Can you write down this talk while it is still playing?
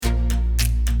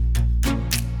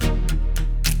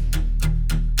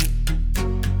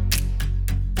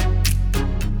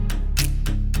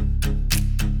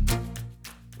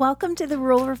Welcome to the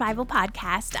Rural Revival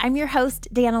Podcast. I'm your host,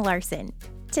 Dana Larson.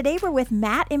 Today we're with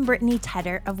Matt and Brittany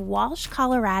Tedder of Walsh,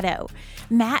 Colorado.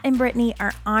 Matt and Brittany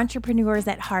are entrepreneurs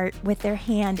at heart with their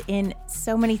hand in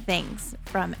so many things,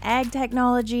 from ag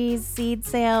technologies, seed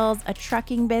sales, a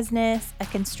trucking business, a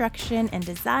construction and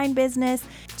design business,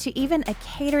 to even a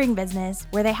catering business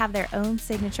where they have their own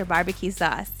signature barbecue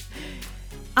sauce.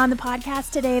 On the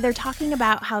podcast today, they're talking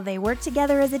about how they work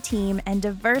together as a team and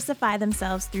diversify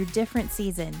themselves through different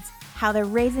seasons, how they're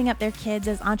raising up their kids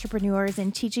as entrepreneurs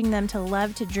and teaching them to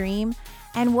love to dream,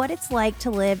 and what it's like to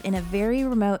live in a very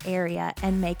remote area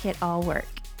and make it all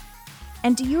work.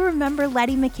 And do you remember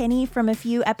Letty McKinney from a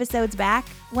few episodes back?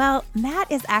 Well, Matt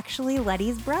is actually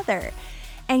Letty's brother,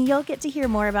 and you'll get to hear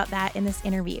more about that in this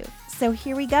interview. So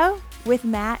here we go with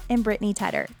Matt and Brittany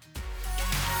Tedder.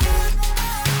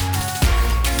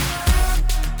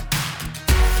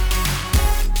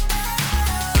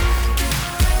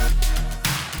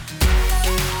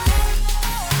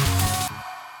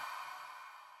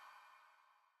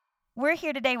 We're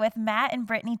here today with Matt and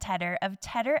Brittany Tedder of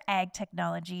Tedder Ag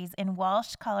Technologies in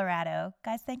Walsh, Colorado.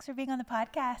 Guys, thanks for being on the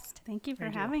podcast. Thank you for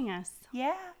having us.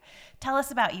 Yeah. Tell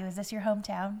us about you. Is this your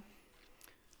hometown?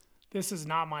 This is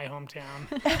not my hometown.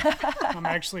 I'm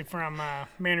actually from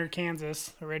Manor,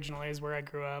 Kansas, originally is where I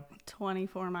grew up.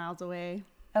 24 miles away.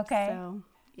 Okay. So,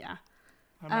 yeah.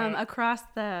 Across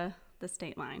the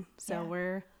state line. So Yeah.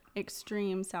 we're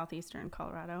extreme southeastern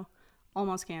Colorado.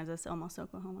 Almost Kansas, almost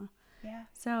Oklahoma. Yeah.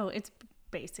 So it's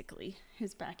basically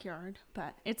his backyard,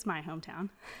 but it's my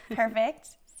hometown. Perfect.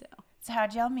 So So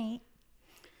how'd y'all meet?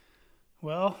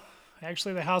 Well,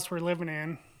 actually the house we're living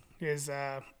in is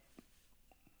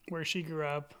where she grew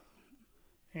up.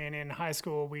 And in high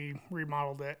school, we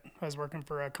remodeled it. I was working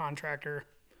for a contractor.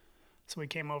 So we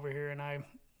came over here and I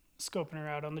scoping her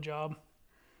out on the job.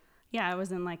 yeah, I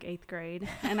was in like 8th grade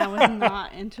and I was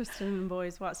not interested in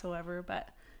boys whatsoever, but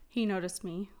he noticed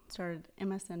me, started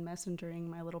MSN messengering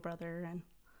my little brother, and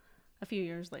a few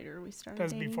years later we started That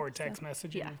was dating, before text so-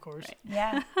 messaging, yeah, of course. right.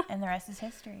 Yeah. And the rest is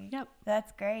history. Yep.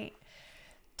 That's great.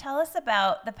 Tell us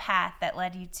about the path that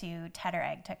led you to Tedder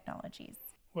Ag Technologies.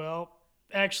 Well,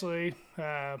 actually,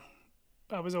 I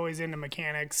was always into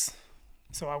mechanics.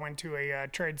 So I went to a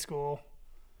trade school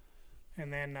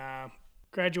and then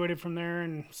graduated from there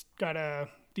and got a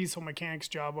diesel mechanics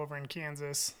job over in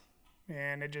Kansas.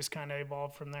 And it just kind of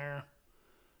evolved from there.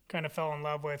 Kind of fell in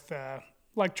love with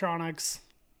electronics,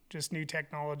 just new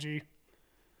technology.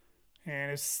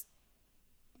 And it's,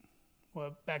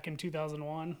 back in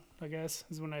 2001, I guess,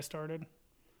 is when I started.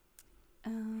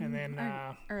 And then,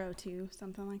 or 02,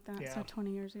 something like that. yeah. So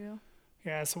 20 years ago.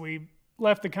 yeah, so we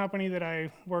left the company that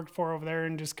I worked for over there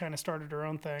and just kind of started our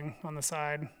own thing on the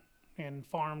side and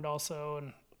farmed also.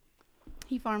 And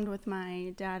He farmed with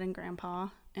my dad and grandpa,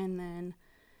 and then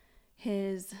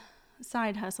his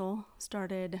side hustle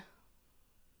started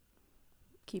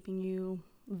keeping you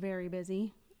very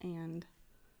busy. And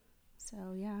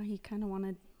so, yeah, he kind of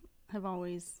you've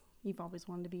always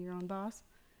wanted to be your own boss.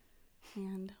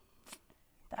 And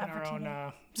The been our own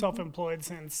opportunity. self-employed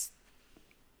since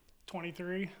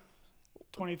 23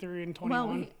 and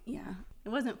 21. it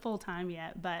wasn't full time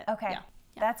yet, but Okay. yeah.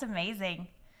 That's amazing.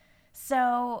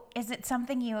 So is it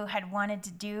something you had wanted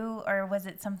to do, or was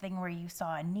it something where you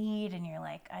saw a need and you're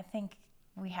like, I think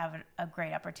we have a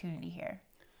great opportunity here?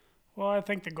 Well, I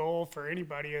think the goal for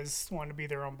anybody is wanting to be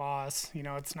their own boss. You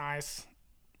know, it's nice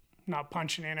not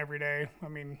punching in every day. I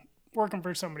mean, working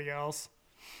for somebody else.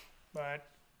 But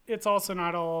it's also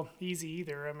not all easy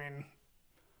either. I mean,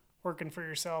 working for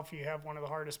yourself, you have one of the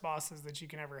hardest bosses that you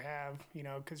can ever have, you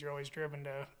know, because you're always driven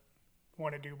to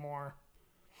want to do more.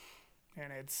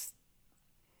 And it's,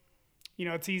 you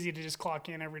know, it's easy to just clock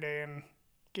in every day and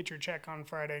get your check on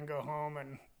Friday and go home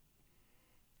and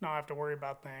not have to worry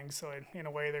about things. So in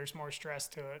a way, there's more stress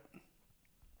to it.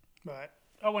 But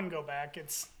I wouldn't go back.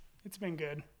 It's been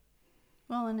good.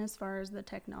 Well, and as far as the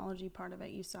technology part of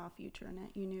it, you saw a future in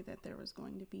it. You knew that there was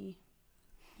going to be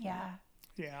Yeah.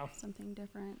 Yeah. something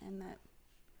different, and that,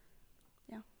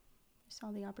 yeah, you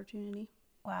saw the opportunity.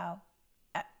 Wow.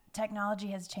 Technology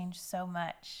has changed so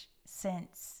much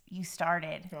since you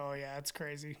started. Oh yeah, it's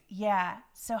crazy. Yeah.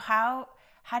 So how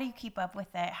do you keep up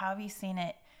with it? How have you seen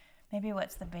it? Maybe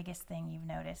what's the biggest thing you've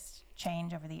noticed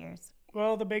change over the years?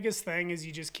 Well, the biggest thing is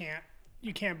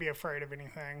you can't be afraid of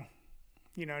anything.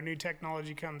 You know, new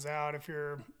technology comes out. If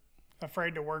you're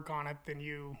afraid to work on it, then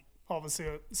you all of a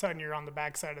sudden you're on the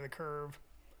backside of the curve.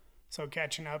 So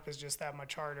catching up is just that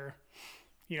much harder.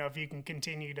 You know, if you can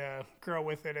continue to grow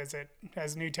with it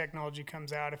as new technology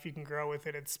comes out, if you can grow with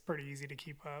it, it's pretty easy to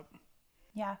keep up.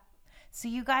 Yeah. So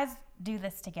you guys do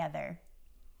this together.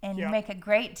 and you Yeah. make a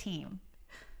great team.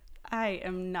 I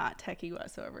am not techie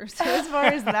whatsoever. So as far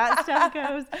as that stuff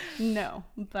goes, no.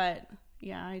 But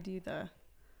yeah, I do the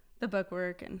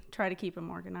bookwork and try to keep them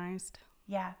organized.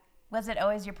 Yeah. Was it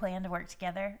always your plan to work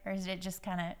together, or did it just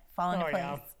kind of fall into Oh, place?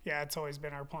 yeah. Yeah, it's always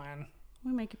been our plan.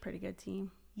 We make a pretty good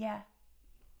team. Yeah.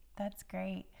 That's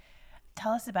great.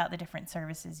 Tell us about the different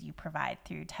services you provide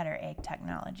through Tedder Egg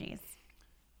Technologies.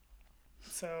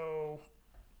 So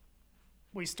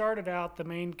we started out, the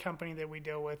main company that we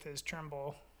deal with is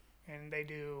Trimble, and they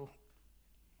do,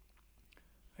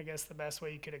 I guess the best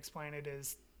way you could explain it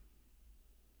is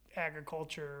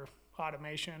agriculture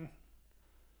automation.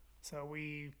 So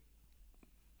we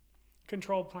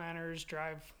control planters,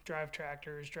 drive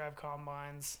tractors, drive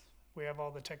combines. We have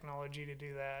all the technology to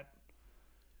do that.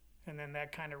 And then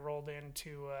that kind of rolled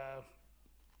into,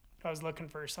 I was looking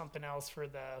for something else for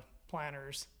the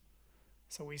planters.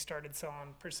 So we started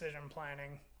selling precision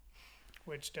planting,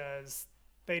 which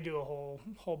they do a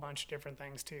whole bunch of different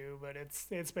things too, but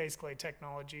it's basically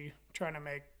technology, trying to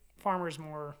make farmers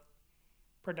more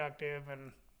productive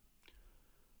and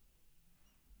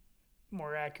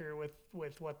more accurate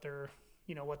with what they're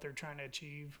trying to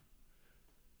achieve.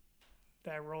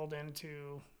 That rolled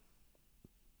into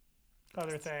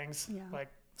other things, Yeah. like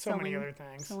so many other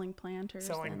things. Selling planters.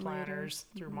 Selling and planters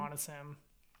through Mhm. Monosim.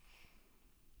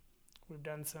 We've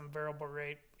done some variable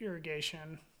rate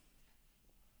irrigation.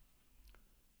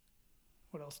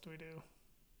 What else do we do?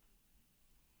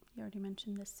 You already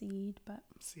mentioned the seed, but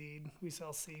Seed. We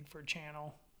sell seed for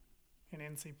Channel and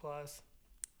NC Plus.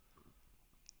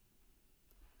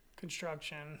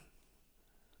 Construction.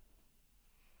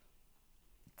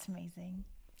 It's amazing.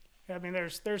 I mean,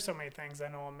 there's so many things. I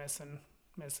know I'm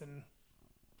missing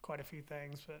quite a few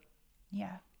things,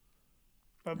 Yeah.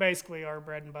 but basically our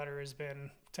bread and butter has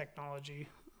been technology.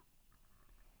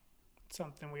 It's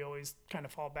something we always kind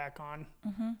of fall back on.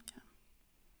 Mm-hmm.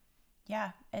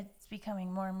 Yeah, it's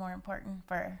becoming more and more important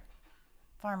for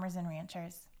farmers and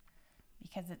ranchers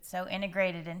because it's so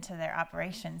integrated into their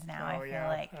operations now. I feel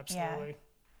like, absolutely. yeah,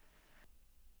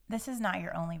 this is not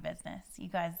your only business. You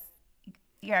guys,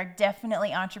 you are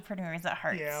definitely entrepreneurs at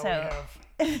heart. Yeah, so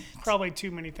we have probably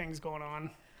too many things going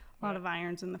on. a lot of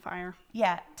irons in the fire.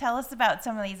 yeah, tell us about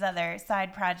some of these other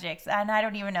side projects. And I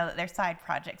don't even know that they're side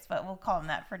projects, but we'll call them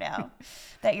that for now,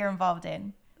 that you're involved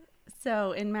in.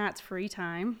 So in Matt's free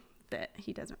time that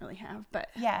he doesn't really have, but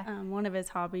Yeah. one of his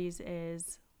hobbies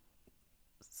is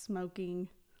smoking,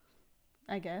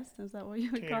 I guess. Is that what you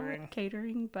would call Catering. it?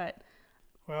 Catering. But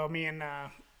Well, me and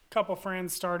a couple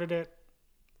friends started it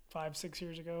 5-6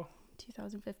 years ago,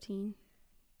 2015.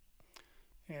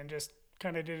 and just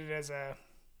kind of did it as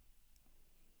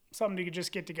something to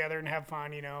just get together and have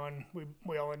fun, and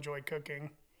we all enjoy cooking.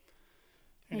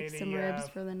 And Make some ribs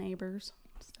for the neighbors,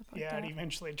 stuff like yeah, that. it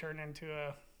eventually turned into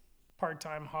a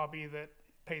part-time hobby that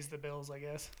pays the bills, I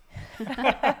guess.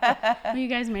 Well, you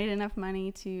guys made enough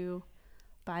money to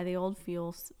buy the old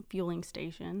fueling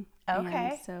station. Okay.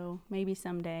 And so maybe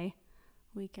someday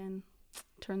we can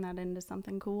turn that into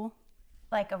something cool.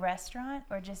 Like a restaurant,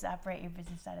 or just operate your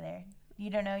business out of there? You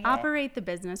don't know yet? Operate the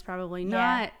business probably,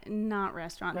 Yeah. not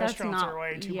restaurant. Restaurants That's not are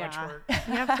way too much work. You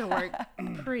have to work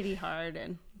pretty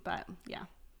hard, but yeah.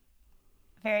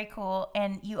 Very cool.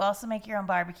 And you also make your own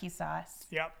barbecue sauce.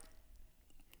 Yep.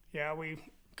 Yeah, we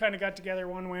kind of got together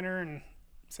one winter and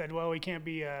said, well, we can't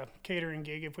be a catering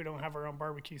gig if we don't have our own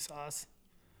barbecue sauce.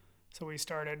 So we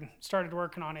started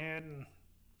working on it and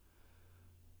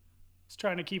was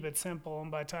trying to keep it simple. And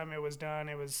by the time it was done,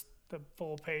 it was the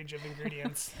full page of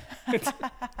ingredients. It's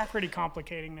pretty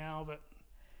complicating now, but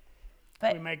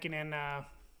But we make it in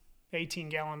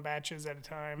 18-gallon batches at a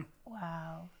time.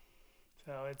 wow.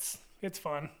 So it's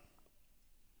fun.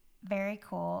 Very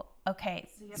cool. Okay.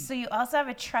 So you also have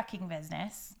a trucking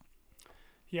business.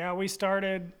 Yeah, we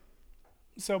started.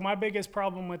 So my biggest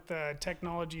problem with the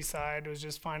technology side was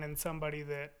just finding somebody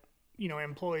that,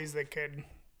 employees that could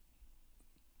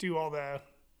do all the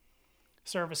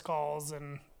service calls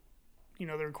and, the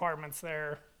requirements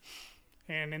there.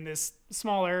 And in this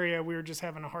small area, we were just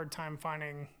having a hard time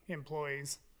finding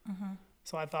employees. Mm-hmm.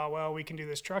 So I thought, well, we can do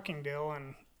this trucking deal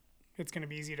and it's going to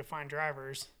be easy to find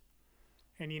drivers.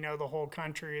 And, the whole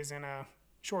country is in a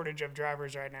shortage of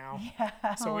drivers right now.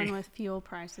 Yeah. So And with fuel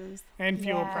prices. and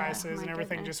fuel Yeah, prices my and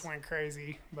everything goodness. just went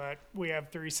crazy. But we have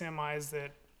 3 semis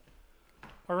that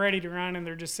are ready to run, and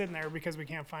they're just sitting there because we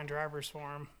can't find drivers for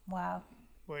them. Wow.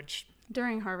 Which,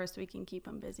 During harvest, we can keep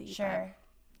them busy. but Sure.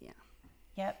 yeah.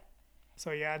 Yep.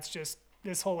 so yeah, it's just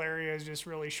this whole area is just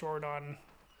really short on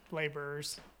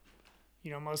laborers.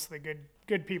 Most of the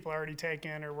good people are already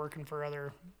taken or working for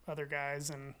other guys,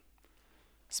 and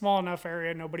small enough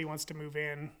area, nobody wants to move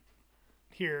in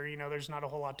here. You know, there's not a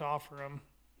whole lot to offer them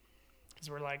because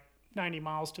we're like 90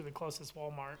 miles to the closest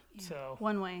Walmart. Yeah. So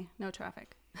one way, no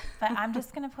traffic. But I'm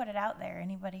just going to put it out there.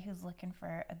 Anybody who's looking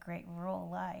for a great rural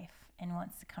life and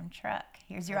wants to come truck,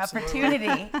 here's your Absolutely.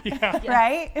 opportunity. yeah,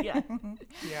 Right? Yeah.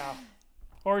 yeah.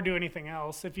 Or do anything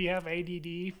else. If you have ADD,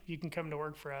 you can come to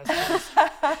work for us.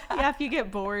 Yeah, if you get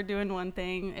bored doing one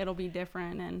thing, it'll be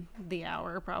different in the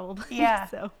hour probably. Yeah.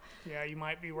 So Yeah, you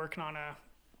might be working on a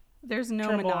there's no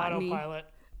Trimble monotony. autopilot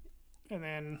and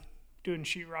then doing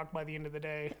sheetrock by the end of the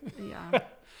day. Yeah.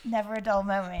 Never a dull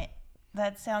moment.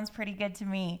 That sounds pretty good to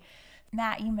me.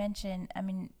 Matt, you mentioned, I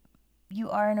mean, you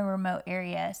are in a remote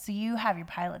area, so you have your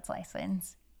pilot's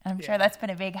license. I'm sure Yeah. that's been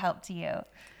a big help to you.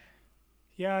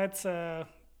 Yeah, it's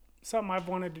something I've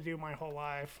wanted to do my whole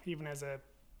life, even as a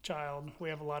child. We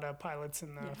have a lot of pilots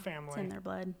in the It's family, in their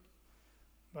blood.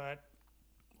 but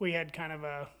we had kind of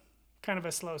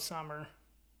a slow summer.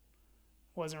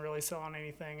 Wasn't really selling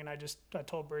anything, and I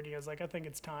told Brittany, I was like, I think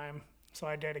it's time. So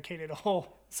I dedicated a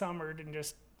whole summer and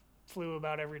just flew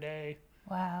about every day.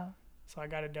 Wow. So I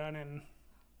got it done in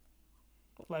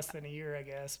less than a year, I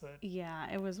guess. But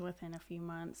Yeah, it was within a few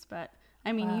months, but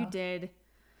I mean, you Wow. did.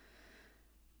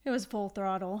 It was full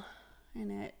throttle,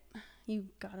 and you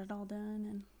got it all done,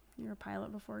 and you're a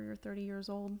pilot before you're 30 years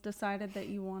old. Decided that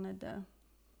you wanted to.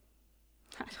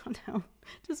 I don't know,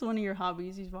 just one of your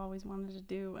hobbies you've always wanted to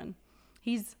do, and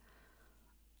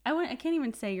I can't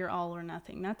even say you're all or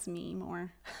nothing. That's me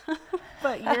more,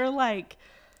 but you're like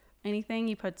anything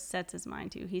he sets his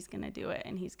mind to, he's gonna do it,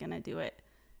 and he's gonna do it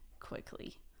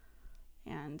quickly,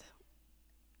 and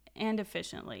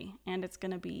efficiently, and it's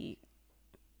gonna be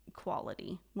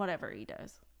quality, whatever he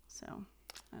does. So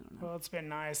I don't know. well, it's been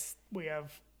nice. We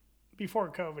have, before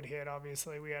COVID hit,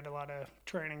 obviously, we had a lot of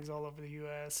trainings all over the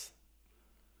U.S.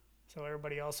 So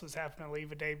everybody else was having to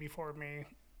leave a day before me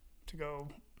to go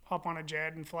hop on a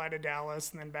jet and fly to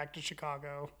Dallas and then back to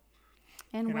Chicago.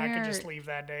 And I could just leave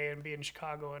that day and be in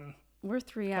Chicago. And we're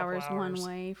 3 couple hours one hours.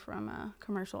 way from a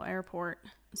commercial airport.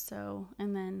 So,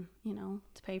 and then,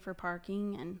 to pay for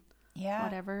parking and Yeah.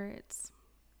 whatever, it's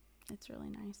really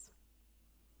nice.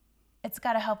 It's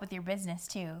got to help with your business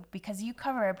too, because you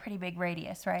cover a pretty big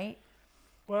radius, right?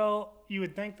 well, you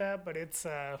would think that, but it's,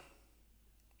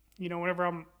 whenever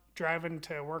I'm driving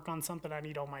to work on something, I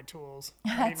need all my tools.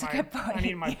 That's a good point. I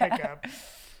need my Yeah. pickup.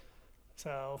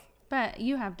 So But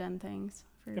you have done things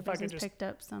for your If I could business, just- picked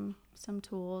up some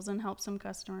tools and helped some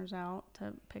customers out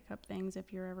to pick up things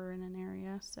if you're ever in an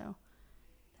area. So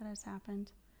that has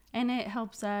happened. And it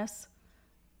helps us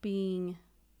being,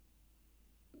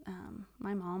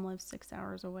 my mom lives 6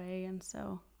 hours away. And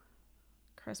so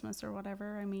Christmas or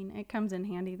whatever, I mean, it comes in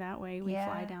handy that way. We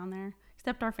fly Yeah. down there.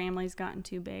 Except our family's gotten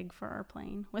too big for our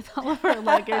plane with all of our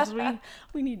luggage.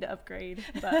 We need to upgrade,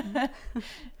 but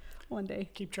one day.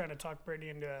 keep trying to talk Brittany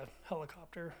into a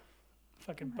helicopter. If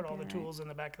I could put all the be all right. tools in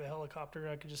the back of the helicopter,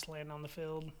 I could just land on the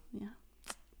field. Yeah.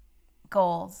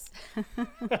 Goals.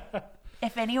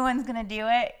 If anyone's going to do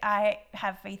it, I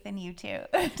have faith in you too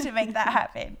to make that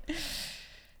happen.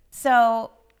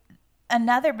 So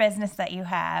another business that you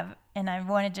have, and I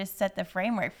want to just set the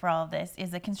framework for all of this,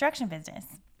 is a construction business.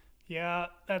 Yeah,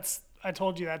 I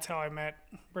told you that's how I met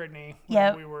Brittany.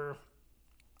 Yep.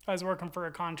 I was working for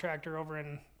a contractor over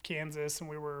in Kansas, and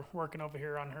we were working over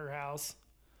here on her house.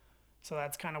 So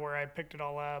that's kind of where I picked it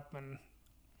all up. And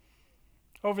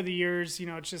over the years,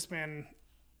 it's just been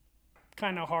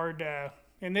kind of hard to,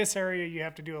 in this area, you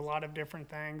have to do a lot of different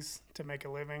things to make a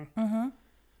living. Mm-hmm.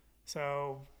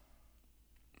 So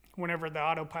whenever the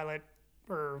autopilot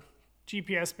or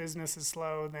GPS business is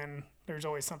slow, then there's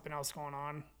always something else going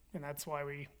on. And that's why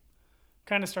we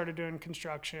kind of started doing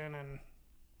construction, and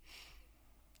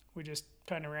we just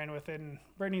kind of ran with it. And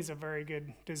Brittany's a very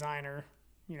good designer.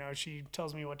 She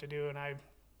tells me what to do, and I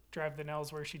drive the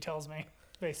nails where she tells me,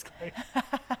 basically.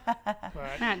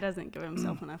 But Matt doesn't give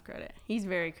himself enough credit. He's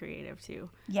very creative too.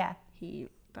 Yeah.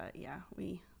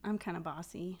 I'm kind of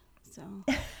bossy, so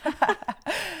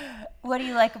What do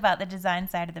you like about the design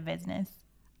side of the business?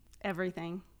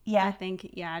 everything. Yeah. I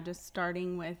think, just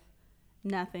starting with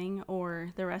nothing, or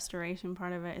the restoration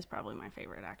part of it is probably my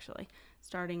favorite, actually.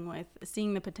 Starting with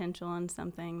seeing the potential in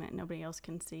something that nobody else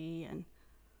can see, and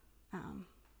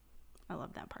I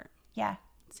love that part. Yeah.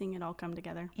 Seeing it all come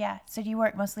together. Yeah. So do you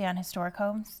work mostly on historic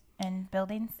homes and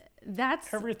buildings?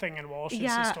 That's everything in Walsh is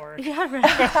yeah, historic. yeah,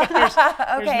 right. There's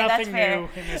Okay, that's nothing fair. new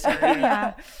in this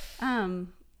area. yeah.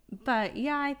 But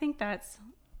yeah, I think that's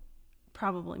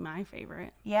probably my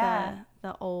favorite. Yeah.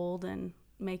 The old and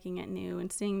making it new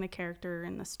and seeing the character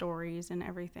and the stories and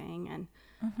everything.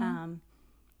 And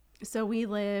So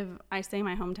I say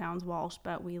my hometown's Walsh,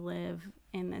 but we live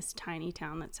in this tiny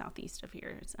town that's southeast of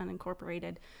here. It's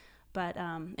unincorporated, but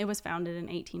it was founded in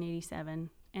 1887,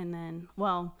 and then,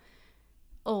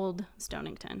 Old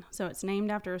Stonington. So it's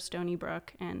named after a stony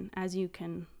brook, and as you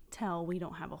can tell, we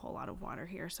don't have a whole lot of water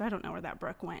here, so I don't know where that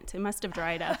brook went. It must have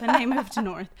dried up, and they moved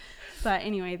north. But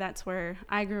anyway, that's where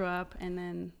I grew up, and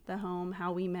then the home,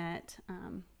 how we met,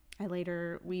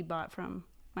 we bought from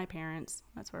my parents.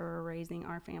 That's where we're raising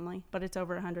our family, but it's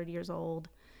over 100 years old,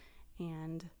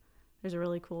 and there's a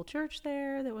really cool church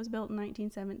there that was built in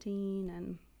 1917,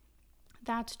 and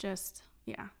that's just,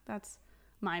 that's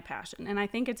my passion. And I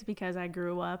think it's because I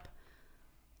grew up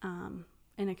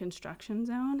in a construction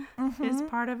zone is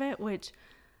part of it, which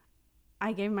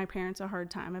I gave my parents a hard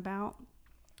time about.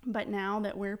 But now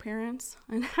that we're parents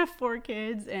and have 4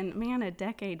 kids, and man, a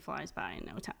decade flies by in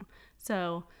no time.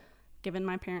 So giving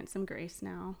my parents some grace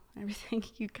now, everything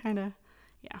you kind of,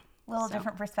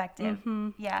 different perspective.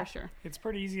 Yeah, for sure. It's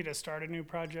pretty easy to start a new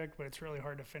project, but it's really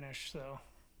hard to finish. So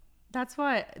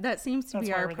that seems to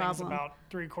be our problem. About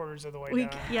 3/4 of the way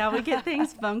done. Yeah, we get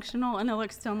things functional, and it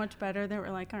looks so much better that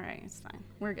we're like, all right, it's fine,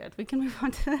 we're good, we can move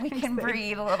on to the next we can thing.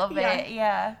 breathe a little bit.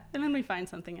 Yeah. And then we find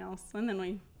something else, and then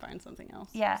we find something else.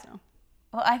 Yeah. So.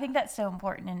 Well, I think that's so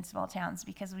important in small towns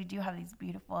because we do have these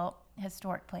beautiful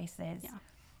historic places. Yeah.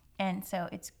 And so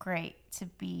it's great to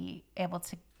be able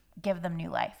to give them new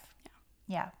life.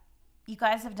 Yeah. You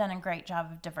guys have done a great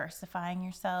job of diversifying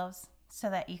yourselves so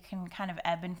that you can kind of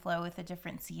ebb and flow with the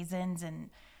different seasons.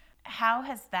 And how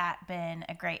has that been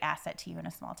a great asset to you in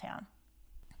a small town?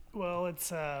 Well,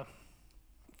 it's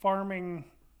farming.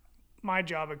 My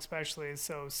job especially is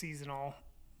so seasonal.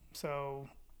 So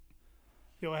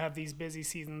you'll have these busy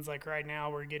seasons. Like right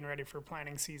now, we're getting ready for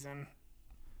planting season.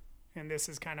 And this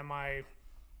is kind of my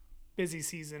busy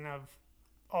season of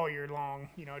all year long,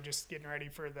 just getting ready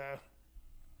for the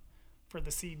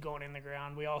seed going in the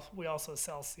ground. We also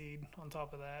sell seed on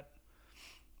top of that.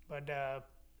 But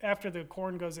after the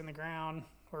corn goes in the ground,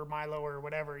 or milo or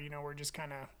whatever, we're just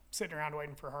kind of sitting around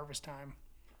waiting for harvest time,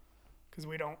 because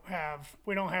we don't have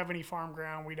any farm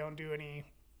ground. We don't do any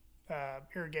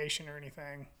irrigation or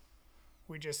anything.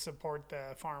 We just support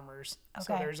the farmers. Okay.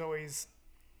 So there's always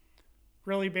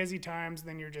really busy times,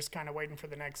 then you're just kind of waiting for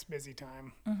the next busy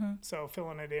time. So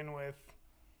filling it in with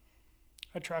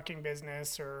a trucking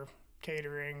business or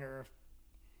catering or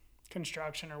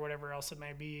construction or whatever else it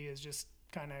may be is just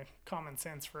kind of common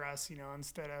sense for us,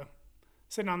 instead of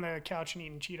sitting on the couch and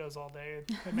eating Cheetos all day.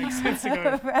 It makes sense to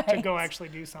go Right. to go actually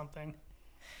do something.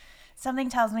 Something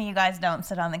tells me you guys don't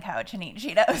sit on the couch and eat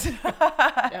Cheetos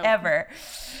ever.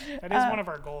 That is one of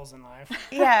our goals in life.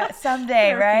 Yeah,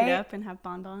 someday, Put our feet right? up and have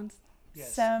bonbons.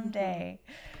 Yes. Someday.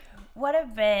 What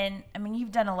have been,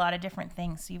 you've done a lot of different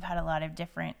things, so you've had a lot of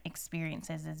different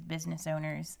experiences as business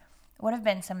owners. What have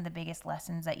been some of the biggest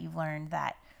lessons that you've learned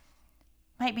that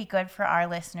might be good for our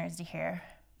listeners to hear?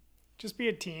 Just be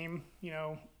a team.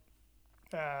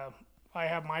 I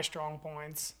have my strong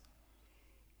points,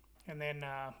 and then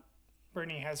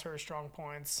Brittany has her strong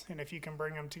points. And if you can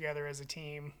bring them together as a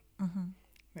team,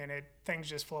 then things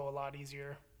just flow a lot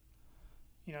easier.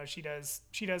 She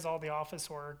does all the office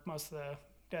work, most of the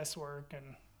desk work,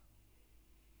 and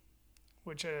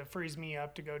which frees me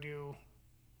up to go do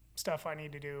stuff I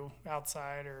need to do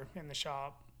outside or in the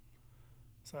shop.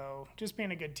 So just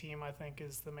being a good team, I think,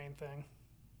 is the main thing.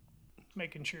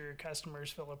 Making sure your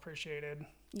customers feel appreciated.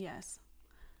 Yes.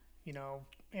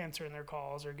 Answering their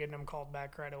calls or getting them called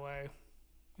back right away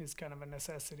is kind of a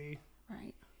necessity.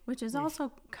 Right. Which is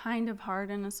also kind of hard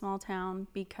in a small town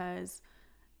because,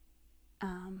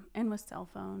 and with cell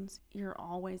phones, you're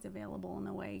always available in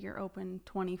a way. You're open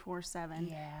 24/7.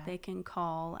 Yeah. They can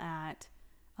call at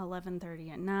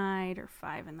 11:30 at night or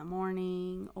 5 in the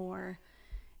morning, or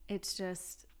it's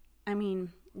just,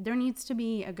 there needs to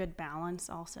be a good balance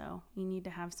also. You need to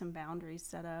have some boundaries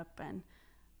set up, and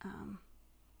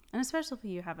especially if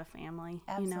you have a family.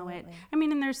 Absolutely.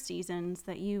 And there's seasons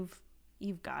that you've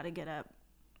got to get up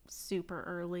super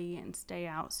early and stay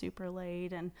out super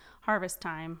late, and harvest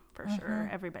time for sure.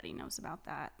 Everybody knows about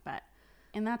that,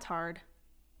 and that's hard.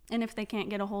 And if they can't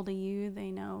get a hold of you,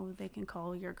 they know they can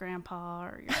call your grandpa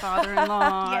or your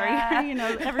father-in-law.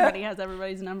 Yeah. Or, everybody has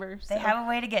everybody's number. They have a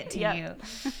way to get to Yep.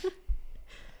 you.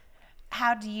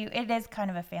 How do you, it is kind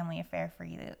of a family affair for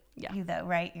you, though,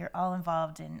 right? You're all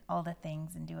involved in all the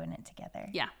things and doing it together.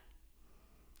 Yeah.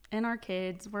 And our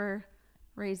kids, we're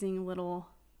raising little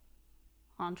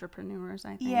entrepreneurs,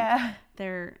 I think. Yeah.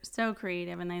 They're so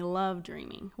creative and they love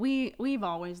dreaming. We've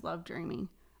always loved dreaming.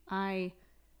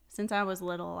 Since I was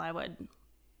little,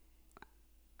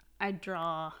 I'd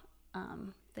draw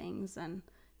things and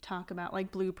talk about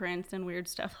like blueprints and weird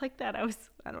stuff like that,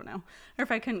 I don't know. Or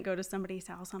if I couldn't go to somebody's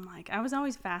house, I'm like, I was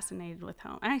always fascinated with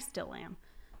home. I still am.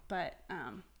 But,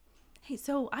 hey,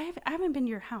 so I haven't been to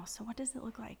your house. So what does it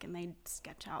look like? And they'd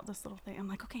sketch out this little thing. I'm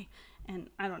like, okay. And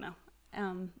I don't know.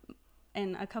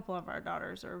 And a couple of our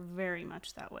daughters are very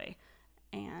much that way.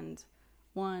 And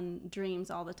one dreams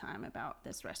all the time about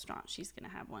this restaurant she's going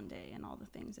to have one day and all the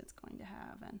things it's going to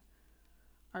have. And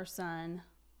our son,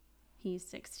 he's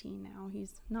 16 now.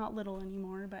 He's not little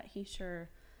anymore, but he's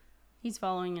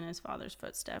following in his father's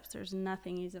footsteps. There's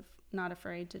nothing he's not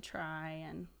afraid to try,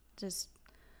 and just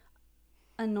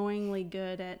annoyingly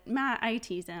good at, Matt, I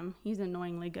tease him. He's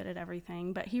annoyingly good at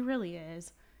everything, but he really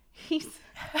is. We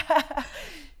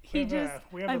have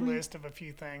a list of a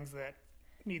few things that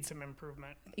need some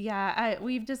improvement. Yeah,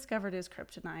 we've discovered his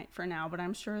kryptonite for now, but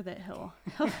I'm sure that he'll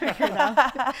figure it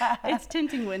out. It's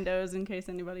tinting windows, in case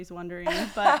anybody's wondering.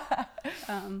 But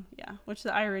yeah, which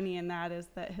the irony in that is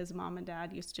that his mom and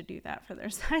dad used to do that for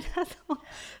their side hustle,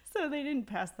 so they didn't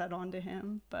pass that on to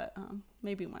him. But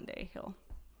maybe one day he'll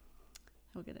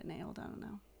get it nailed. I don't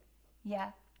know.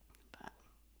 Yeah. But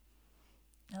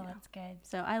oh, that's good.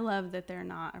 So I love that they're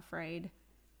not afraid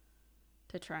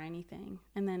to try anything.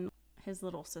 And then his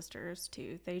little sisters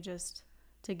too, they just,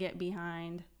 to get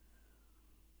behind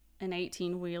an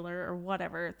 18-wheeler or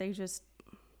whatever, they just,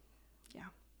 yeah,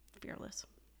 fearless.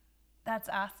 That's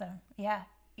awesome. Yeah.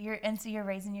 So you're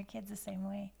raising your kids the same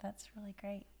way. That's really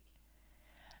great.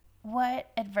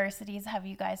 What adversities have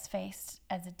you guys faced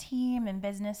as a team and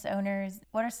business owners?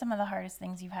 What are some of the hardest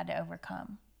things you've had to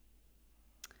overcome?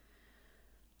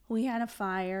 We had a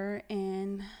fire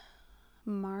in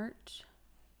March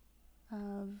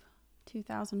of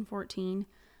 2014.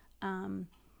 It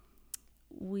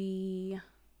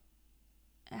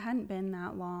hadn't been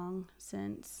that long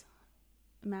since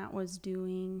Matt was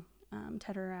doing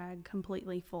Tedder Ag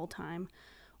completely full time,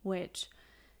 which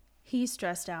he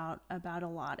stressed out about a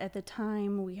lot. At the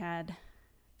time, we had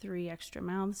 3 extra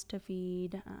mouths to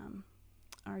feed.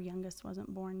 Our youngest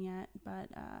wasn't born yet, but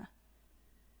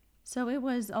so it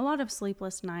was a lot of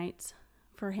sleepless nights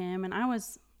for him. And I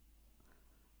was,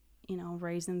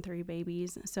 raising 3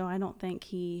 babies, so I don't think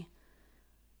he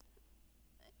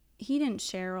didn't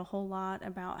share a whole lot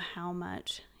about how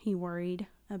much he worried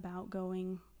about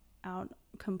going out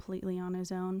completely on his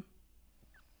own.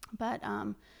 But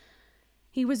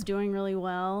he was doing really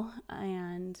well,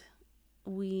 and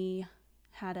we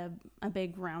had a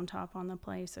big round top on the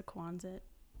place, a Quonset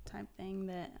type thing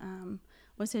that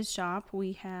was his shop.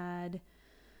 We had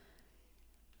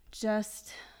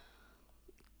just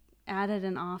added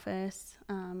an office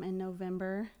in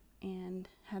November and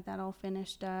had that all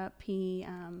finished up. He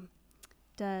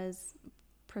does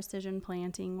precision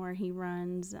planting where he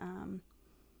runs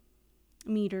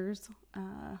meters.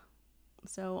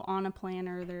 So on a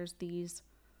planter, there's these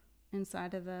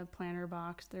inside of the planter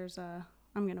box.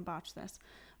 I'm going to botch this,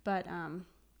 but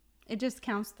it just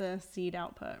counts the seed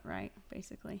output, right?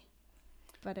 Basically.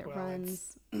 But it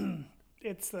runs.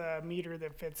 It's the meter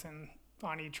that fits in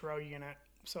on each row unit.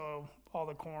 So all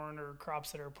the corn or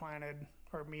crops that are planted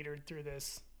are metered through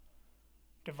this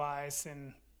device,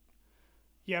 and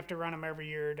you have to run them every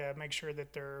year to make sure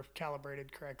that they're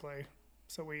calibrated correctly.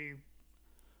 So we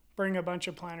bring a bunch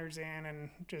of planters in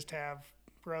and just have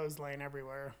rows laying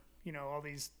everywhere. All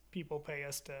these people pay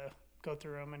us to go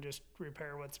through them and just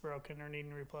repair what's broken or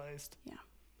needing replaced. Yeah.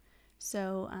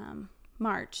 So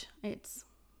March, it's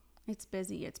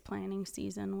busy. It's planting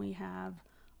season. We have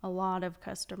a lot of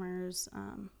customers,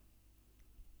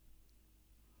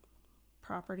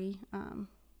 property.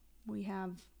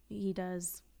 He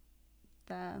does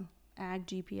the ag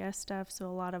GPS stuff, so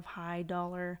a lot of high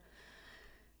dollar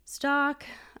stock.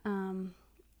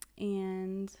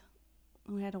 And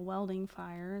we had a welding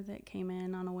fire that came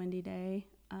in on a windy day,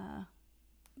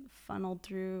 funneled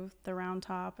through the round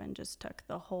top and just took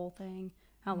the whole thing.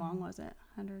 How long was it?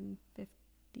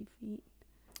 150 feet?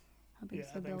 How big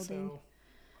is the building? Think so.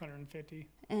 150.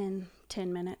 In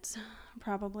 10 minutes,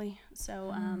 probably.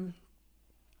 So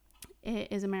it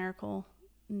is a miracle.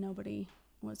 Nobody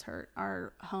was hurt.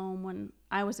 Our home, when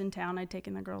I was in town, I'd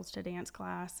taken the girls to dance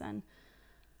class, and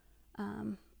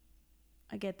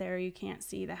I get there, you can't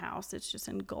see the house. It's just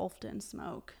engulfed in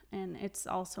smoke. And it's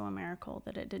also a miracle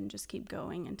that it didn't just keep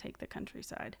going and take the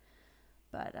countryside.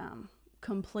 But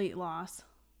complete loss.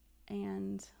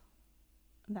 And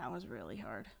that was really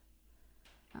hard.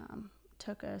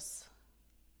 Took us,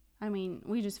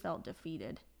 we just felt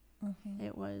defeated. Mm-hmm.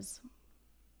 It was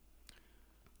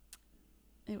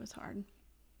hard.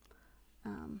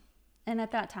 And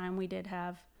at that time, we did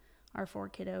have our 4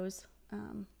 kiddos.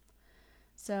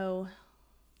 So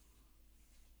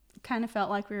kind of felt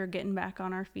like we were getting back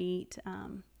on our feet.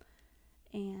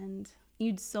 And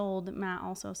Matt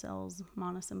also sells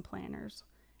Monosim planters,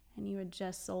 and you had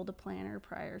just sold a planter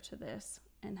prior to this,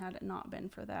 and had it not been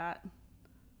for that,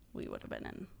 we would have been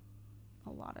in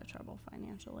a lot of trouble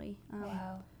financially.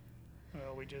 Wow.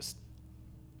 Well, we just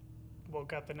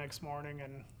woke up the next morning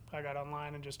and I got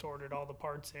online and just ordered all the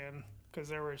parts in,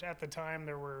 because at the time,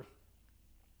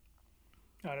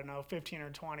 I don't know, 15 or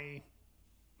 20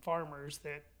 farmers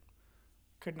that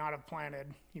could not have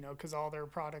planted, because all their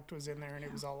product was in there and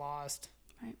it was all lost.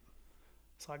 Right.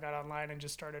 So I got online and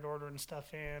just started ordering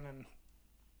stuff in, and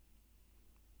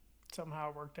somehow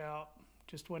it worked out.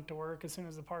 Just went to work as soon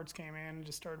as the parts came in and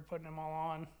just started putting them all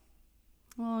on.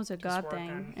 Well, it was a Just God thing.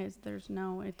 working.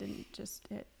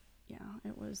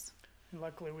 It was. And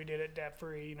luckily we did it debt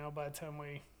free, by the time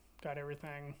we got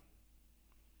everything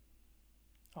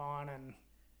on. And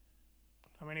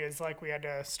I mean, it's like we had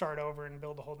to start over and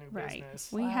build a whole new Right.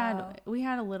 business. We had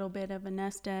a little bit of a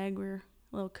nest egg. We were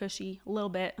a little cushy, a little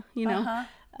bit, It'd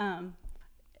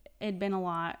been a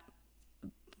lot,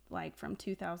 like from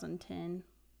 2010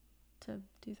 to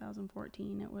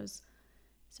 2014. It was,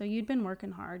 so you'd been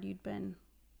working hard. You'd been,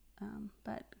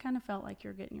 but kind of felt like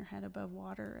you're getting your head above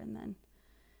water, and then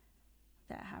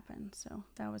that happened. So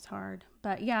that was hard.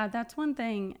 But yeah, that's one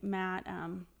thing Matt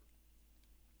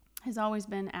has always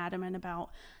been adamant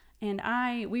about. And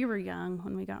we were young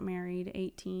when we got married,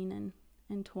 18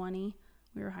 and 20.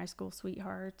 We were high school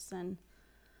sweethearts, and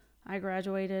I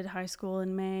graduated high school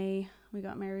in May. We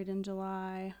got married in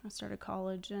July. I started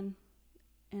college in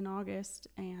August,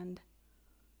 and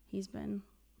he's been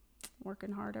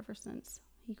working hard ever since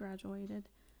he graduated.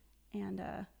 And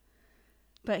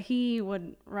but he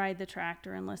would ride the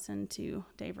tractor and listen to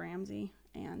Dave Ramsey.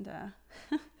 And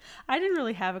I didn't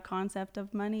really have a concept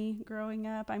of money growing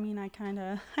up. I mean, I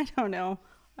don't know.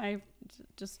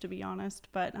 Just to be honest,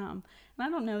 but and I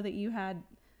don't know that you had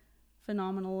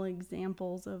phenomenal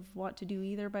examples of what to do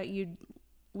either, but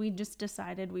we just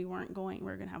decided we were going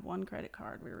to have one credit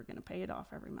card. We were going to pay it off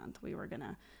every month. We were going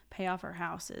to pay off our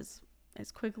houses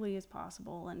as quickly as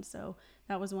possible. And so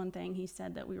that was one thing he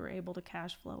said, that we were able to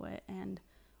cash flow it. And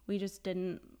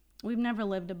we've never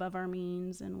lived above our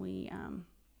means. And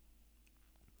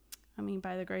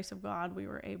by the grace of God, we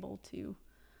were able to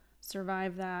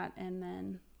survive that. And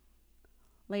then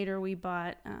later we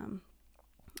bought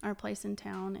our place in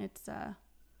town. It's a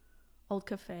old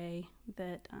cafe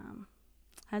that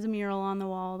has a mural on the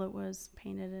wall that was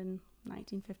painted in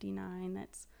 1959.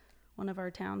 That's one of our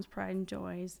town's pride and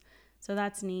joys. So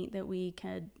that's neat that we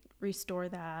could restore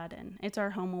that, and it's our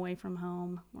home away from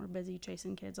home. We're busy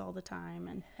chasing kids all the time,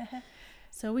 and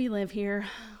so we live here.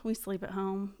 We sleep at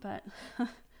home, but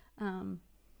and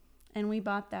we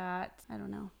bought that, I don't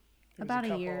know, about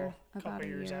a year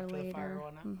later.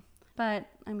 But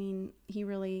I mean, he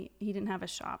didn't have a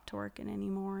shop to work in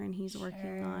anymore, and he's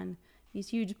working on these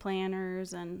huge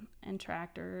planters and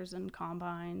tractors and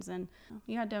combines, and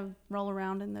you had to roll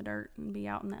around in the dirt and be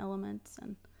out in the elements.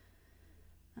 And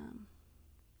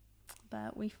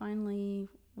but we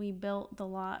built the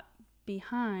lot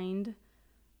behind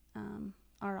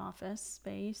our office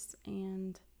space,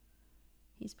 and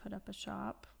he's put up a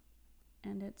shop,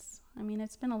 and it's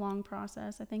been a long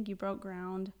process. I think you broke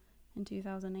ground in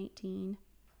 2018,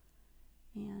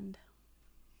 and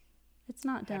it's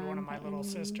not done. I had one of my little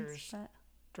sisters but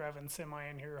driving semi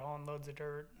in here hauling loads of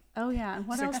dirt. Oh yeah, and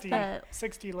what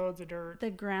 60 loads of dirt.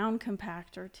 The ground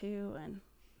compactor too, and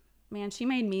man, she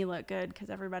made me look good, because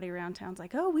everybody around town's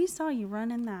like, "Oh, we saw you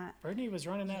running that." Brittany was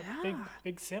running that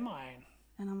big semi.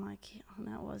 And I'm like,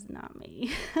 that was not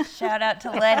me. Shout out to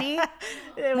Letty.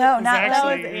 It was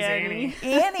Annie.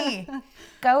 Annie.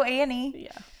 Go Annie.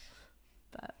 Yeah.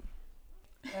 But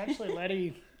actually,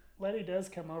 Letty does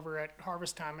come over at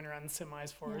harvest time and run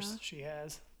semis for us. She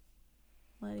has.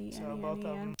 Letty, so Annie, both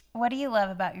of them. What do you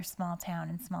love about your small town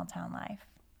and small town life?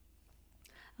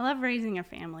 I love raising a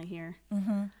family here.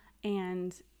 Mm-hmm.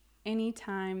 And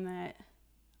anytime that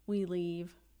we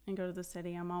leave and go to the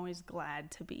city, I'm always glad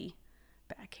to be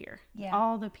back here. Yeah.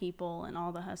 All the people and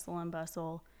all the hustle and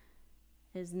bustle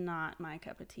is not my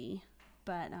cup of tea.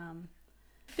 But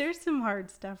there's some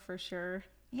hard stuff for sure.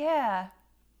 Yeah.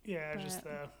 Yeah, just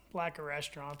the lack of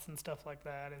restaurants and stuff like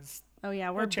that is. Oh yeah,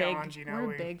 we're a challenge. Big,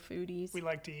 we're big foodies. We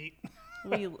like to eat.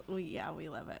 we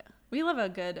love it. We love a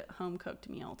good home cooked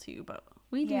meal too, but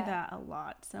we do that a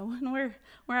lot. So when we're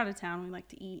out of town, we like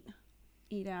to eat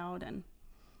out, and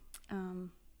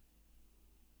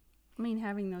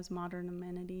having those modern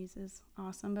amenities is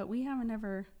awesome. But we haven't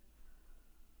ever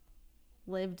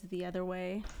lived the other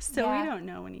way, so we don't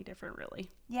know any different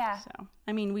really. Yeah. So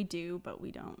we do, but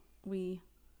we don't. We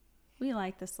We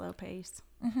like the slow pace.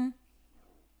 Mm-hmm.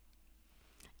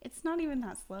 It's not even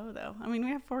that slow, though. I mean, we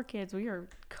have 4 kids. We are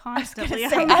constantly I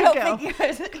was gonna on say, I the don't go. think you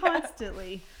guys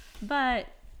Constantly. But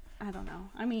I don't know.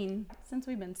 I mean, since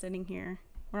we've been sitting here,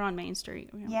 we're on Main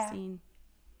Street. We haven't seen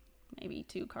maybe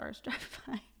 2 cars drive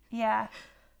by. Yeah.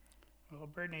 Well,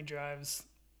 Brittany drives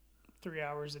 3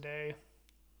 hours a day,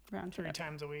 Round 3 trip.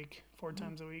 times a week, 4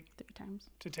 times a week 3 times.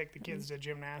 to take the kids to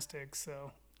gymnastics.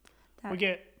 So That-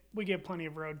 we get plenty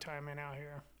of road time in out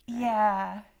here.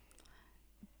 Yeah.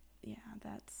 Yeah,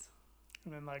 that's...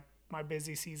 And then like my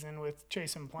busy season with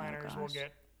chasing planners, we'll gosh.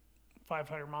 get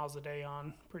 500 miles a day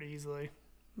on pretty easily.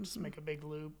 Just make a big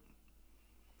loop.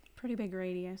 pretty big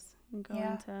radius. You can go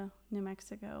Yeah. into New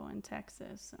Mexico and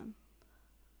Texas and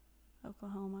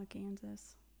Oklahoma,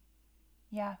 Kansas,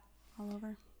 Yeah. all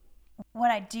over.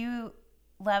 What I do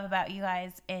love about you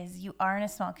guys is you are in a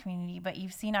small community, but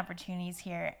you've seen opportunities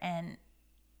here. And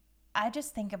I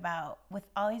just think about, with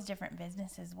all these different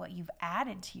businesses, what you've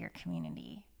added to your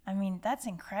community. I mean, that's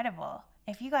incredible.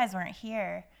 If you guys weren't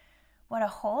here, what a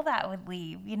hole that would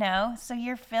leave, you know? So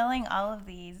you're filling all of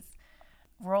these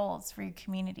roles for your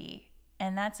community.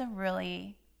 And that's a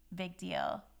really big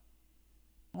deal.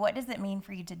 What does it mean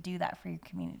for you to do that for your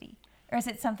community? Or is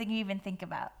it something you even think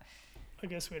about? I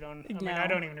guess we don't. I mean, No. I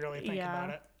don't even really think Yeah. about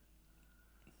it.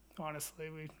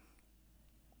 Honestly,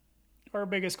 our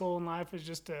biggest goal in life is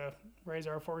just to raise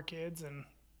our 4 kids and,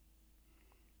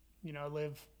 you know,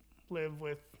 live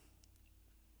with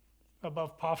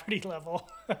above poverty level.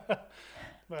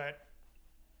 But,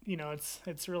 you know,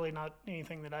 it's really not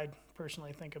anything that I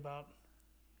personally think about.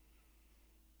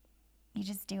 You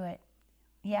just do it.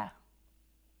 Yeah.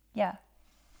 Yeah.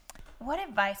 What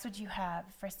advice would you have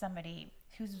for somebody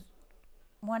who's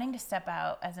wanting to step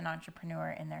out as an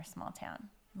entrepreneur in their small town?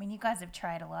 I mean, you guys have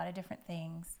tried a lot of different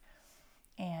things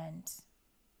and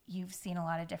you've seen a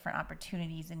lot of different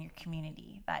opportunities in your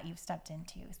community that you've stepped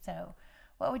into. So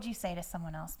what would you say to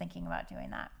someone else thinking about doing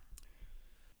that?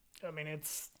 I mean,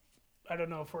 I don't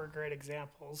know if we're great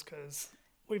examples because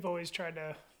we've always tried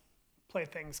to play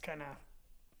things kind of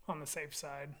on the safe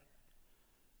side.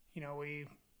 You know, we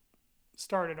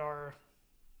started our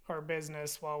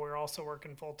business while we were also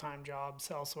working full-time jobs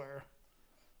elsewhere.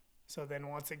 So then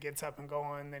once it gets up and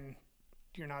going, then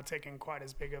you're not taking quite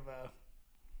as big of a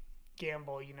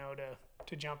gamble, you know,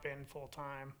 to jump in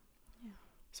full-time. Yeah.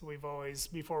 So we've always,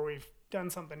 before we've done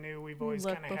something new, we've always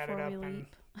Look kind of before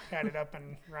had it up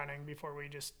and running before we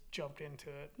just jumped into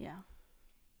it. Yeah.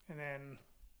 And then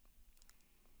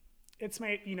it's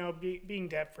made, you know, being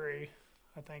debt-free,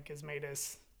 I think, has made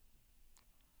us,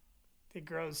 it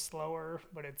grows slower,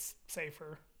 but it's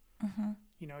safer. Mm-hmm.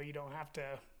 You know, you don't have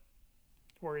to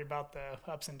worry about the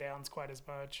ups and downs quite as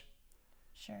much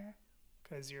Sure.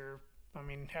 because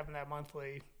having that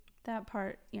monthly. That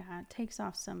part, yeah, it takes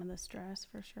off some of the stress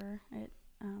for sure.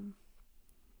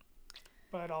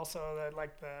 But also that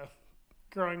like the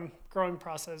growing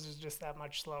process is just that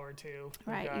much slower too.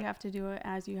 Right. You have to do it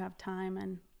as you have time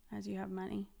and as you have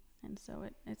money. And so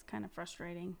it's kind of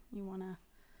frustrating. You want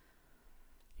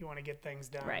to get things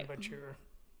done, Right. but your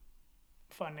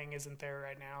funding isn't there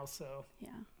right now. So yeah.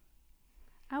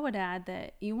 I would add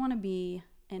that you want to be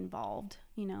involved.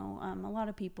 You know, a lot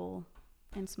of people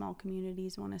in small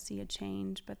communities want to see a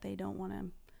change, but they don't want to,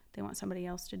 they want somebody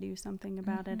else to do something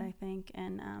about it, I think.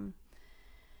 And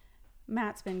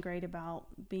Matt's been great about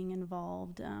being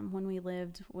involved. When we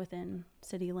lived within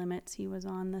city limits, he was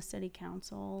on the city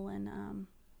council, and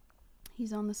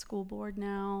he's on the school board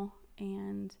now.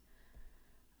 And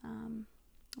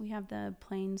we have the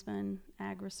Plainsman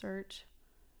Ag Research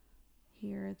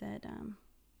here that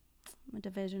a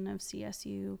division of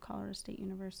CSU, Colorado State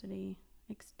University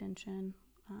Extension,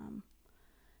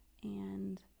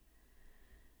 and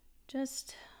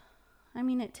just, I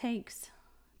mean, it takes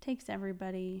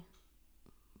everybody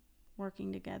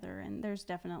working together, and there's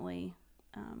definitely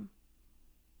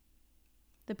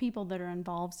the people that are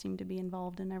involved seem to be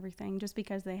involved in everything just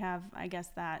because they have, I guess,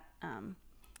 that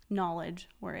knowledge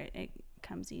where it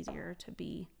comes easier to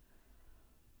be,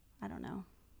 I don't know,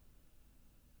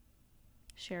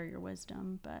 share your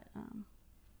wisdom, but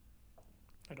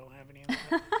I don't have any of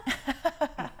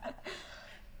that.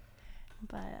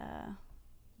 but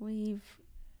we've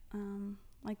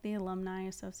like the Alumni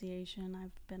Association,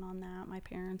 I've been on that. My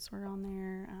parents were on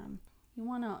there. You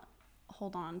want to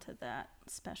hold on to that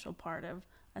special part of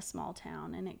a small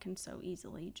town, and it can so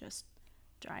easily just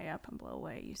dry up and blow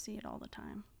away. You see it all the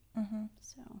time. Mm-hmm.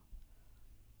 So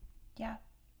Yeah.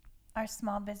 Our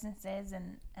small businesses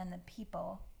and the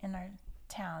people in our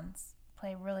towns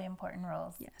play really important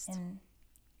roles Yes.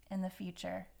 in the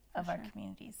future of For our sure.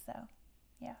 communities. So,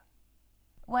 yeah.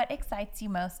 What excites you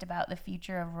most about the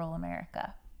future of rural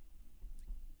America?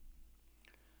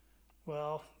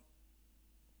 Well,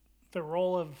 the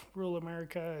role of rural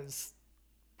America is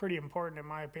pretty important in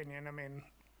my opinion. I mean,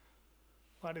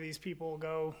 a lot of these people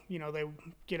go, they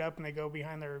get up and they go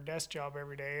behind their desk job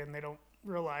every day and they don't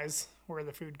realize where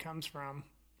the food comes from.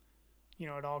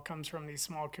 It all comes from these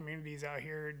small communities out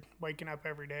here waking up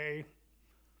every day,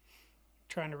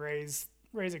 trying to raise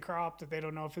a crop that they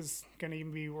don't know if it's going to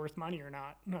even be worth money or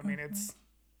not. I mean,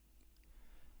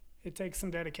 it takes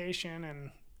some dedication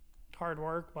and hard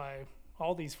work by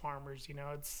all these farmers.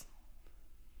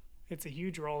 It's a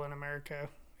huge role in America,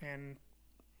 and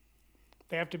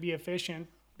they have to be efficient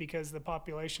because the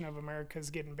population of America is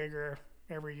getting bigger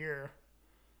every year.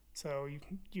 So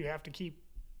you have to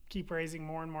keep raising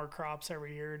more and more crops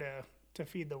every year to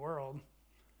feed the world.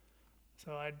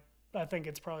 So I think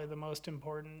it's probably the most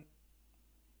important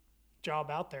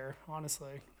job out there,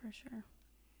 honestly. For sure.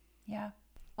 Yeah.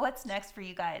 What's next for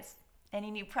you guys? Any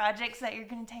new projects that you're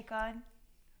going to take on?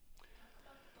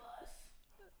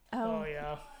 Oh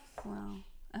yeah. Wow.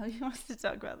 Oh, he wants to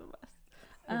talk about the bus.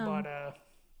 We bought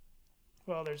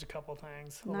well, there's a couple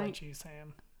things. I'll let you,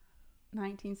 Sam.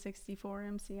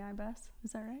 1964 MCI bus.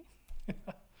 Is that right?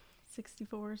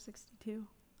 64, 62.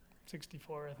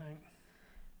 64, I think.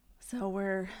 So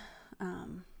we're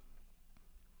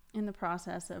in the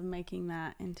process of making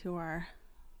that into our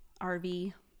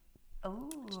RV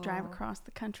to drive across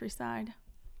the countryside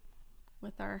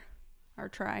with our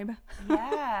tribe.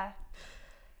 Yeah.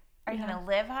 Are you going to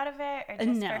live out of it or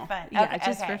just for fun? Yeah,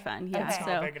 just for fun. Yeah. It's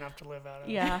not big enough to live out of.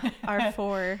 Yeah. our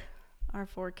four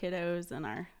kiddos and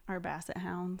our basset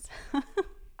hounds.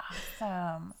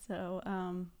 Awesome. So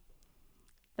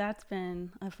that's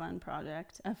been a fun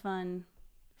project, a fun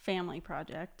family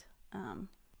project.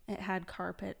 It had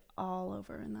carpet all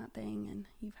over in that thing, and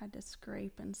you've had to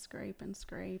scrape and scrape and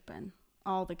scrape, and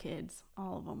all the kids,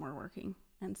 all of them were working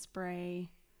and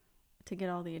spray to get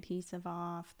all the adhesive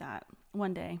off. That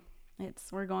one day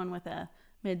we're going with a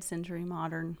mid-century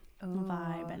modern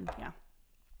vibe, and yeah,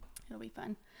 it'll be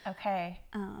fun. Okay.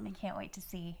 I can't wait to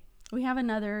see. We have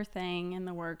another thing in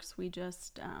the works. We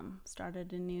just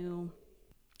started a new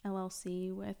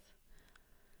LLC with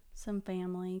some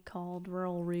family called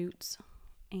Rural Roots,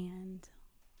 and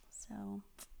so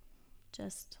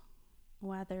just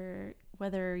whether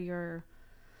you're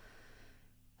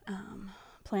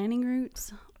planting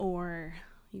roots or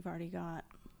you've already got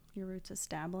your roots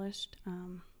established,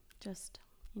 just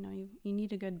you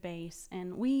need a good base,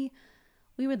 and we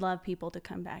would love people to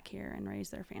come back here and raise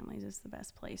their families. It's the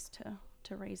best place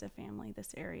to raise a family,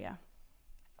 this area.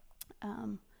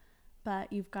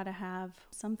 But you've got to have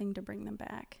something to bring them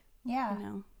back. Yeah.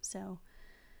 So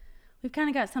we've kind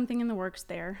of got something in the works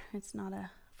there. It's not a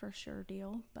for sure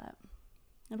deal, but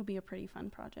it'll be a pretty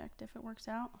fun project if it works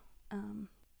out.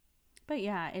 But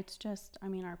yeah, it's just,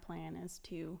 our plan is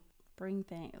to bring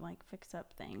fix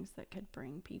up things that could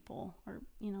bring people or,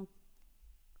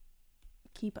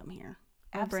 keep them here.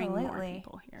 Or Absolutely. bring more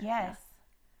people here. Yes. Yeah.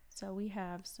 So we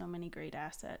have so many great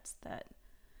assets that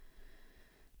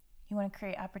you want to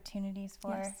create opportunities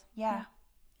for. Yes. Yeah.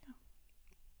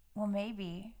 Well,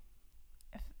 maybe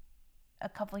if a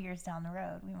couple years down the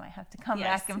road, we might have to come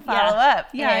back and follow up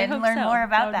and learn more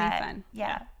about that. Would be fun.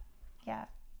 Yeah.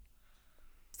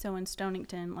 So in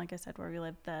Stonington, like I said, where we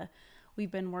live,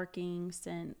 we've been working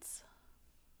since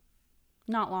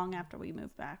not long after we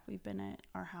moved back. We've been at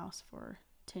our house for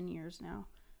 10 years now.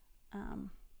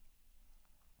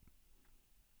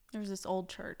 There's this old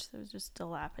church that was just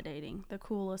dilapidating, the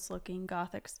coolest looking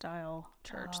Gothic style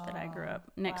church that I grew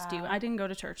up next to. I didn't go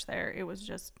to church there. It was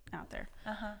just out there.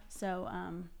 So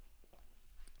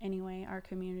anyway, our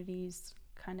communities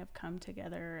kind of come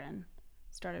together and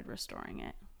started restoring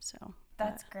it. So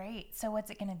that's great. So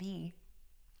what's it going to be?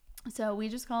 So we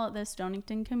just call it the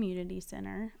Stonington Community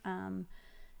Center.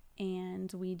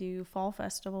 And we do fall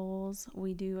festivals.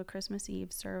 We do a Christmas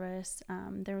Eve service.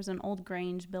 There was an old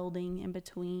Grange building in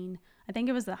between. I think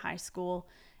it was the high school.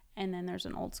 And then there's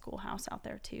an old schoolhouse out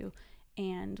there too.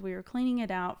 And we were cleaning it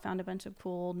out, found a bunch of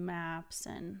cool old maps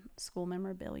and school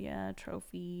memorabilia,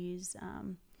 trophies,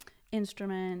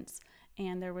 instruments.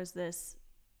 And there was this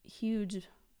huge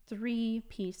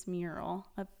 3-piece mural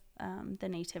of the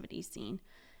nativity scene.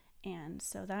 And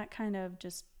so that kind of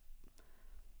just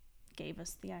gave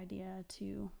us the idea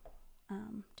to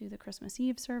do the Christmas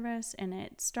Eve service. And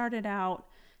it started out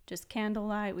just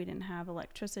candlelight. We didn't have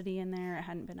electricity in there. It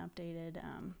hadn't been updated.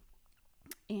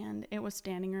 And it was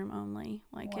standing room only.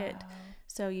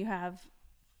 So you have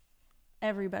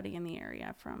everybody in the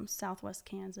area from Southwest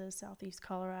Kansas, Southeast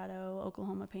Colorado,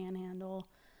 Oklahoma Panhandle,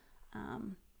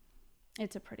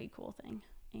 it's a pretty cool thing.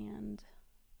 And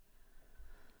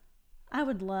I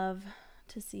would love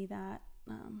to see that,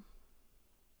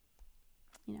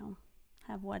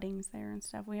 have weddings there and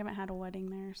stuff. We haven't had a wedding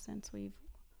there since we've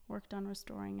worked on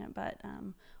restoring it, but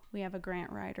we have a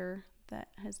grant writer that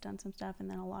has done some stuff, and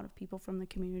then a lot of people from the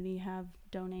community have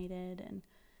donated, and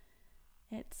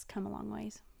it's come a long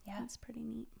ways. Yeah. It's pretty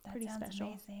neat. That pretty sounds special.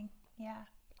 amazing. Yeah.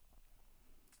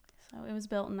 So it was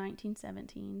built in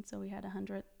 1917, so we had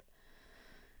 100th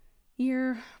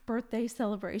year birthday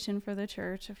celebration for the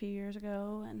church a few years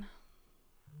ago, and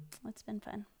it's been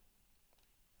fun.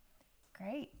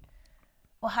 Great.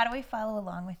 Well, how do we follow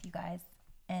along with you guys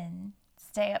and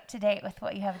stay up to date with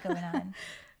what you have going on?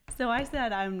 So I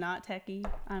said I'm not techie.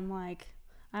 I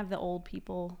have the old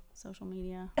people social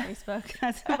media, Facebook.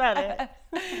 That's about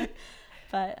it.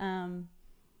 But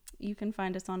you can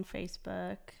find us on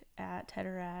Facebook at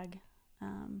Tedder-Ag,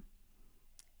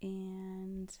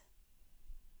 and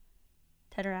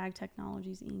Tedder-Ag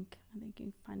Technologies, Inc. I think you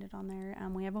can find it on there.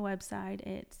 We have a website.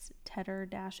 It's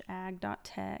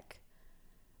tedder-ag.tech.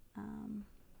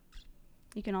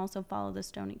 You can also follow the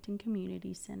Stonington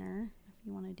Community Center if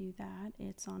you want to do that.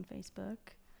 It's on Facebook.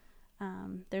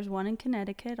 There's one in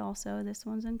Connecticut also. This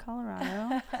one's in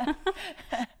Colorado.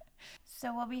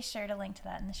 So we'll be sure to link to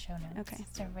that in the show notes. Okay.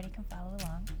 So everybody can follow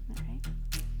along. All right.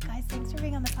 Guys, thanks for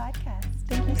being on the podcast.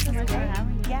 Thank you so much for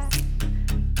having me. Yeah.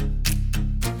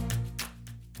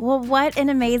 Well, what an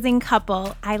amazing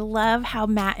couple. I love how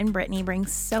Matt and Brittany bring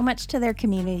so much to their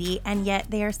community, and yet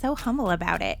they are so humble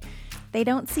about it. They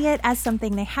don't see it as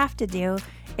something they have to do.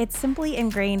 It's simply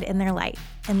ingrained in their life,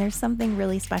 and there's something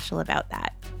really special about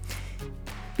that.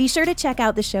 Be sure to check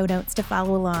out the show notes to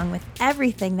follow along with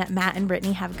everything that Matt and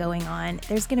Brittany have going on.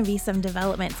 There's going to be some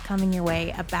developments coming your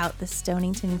way about the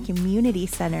Stonington Community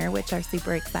Center, which are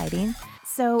super exciting.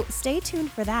 So stay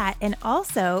tuned for that, and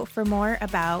also for more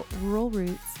about Rural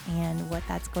Roots and what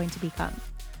that's going to become.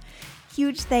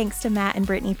 Huge thanks to Matt and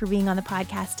Brittany for being on the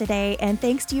podcast today, and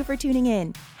thanks to you for tuning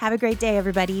in. Have a great day,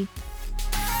 everybody.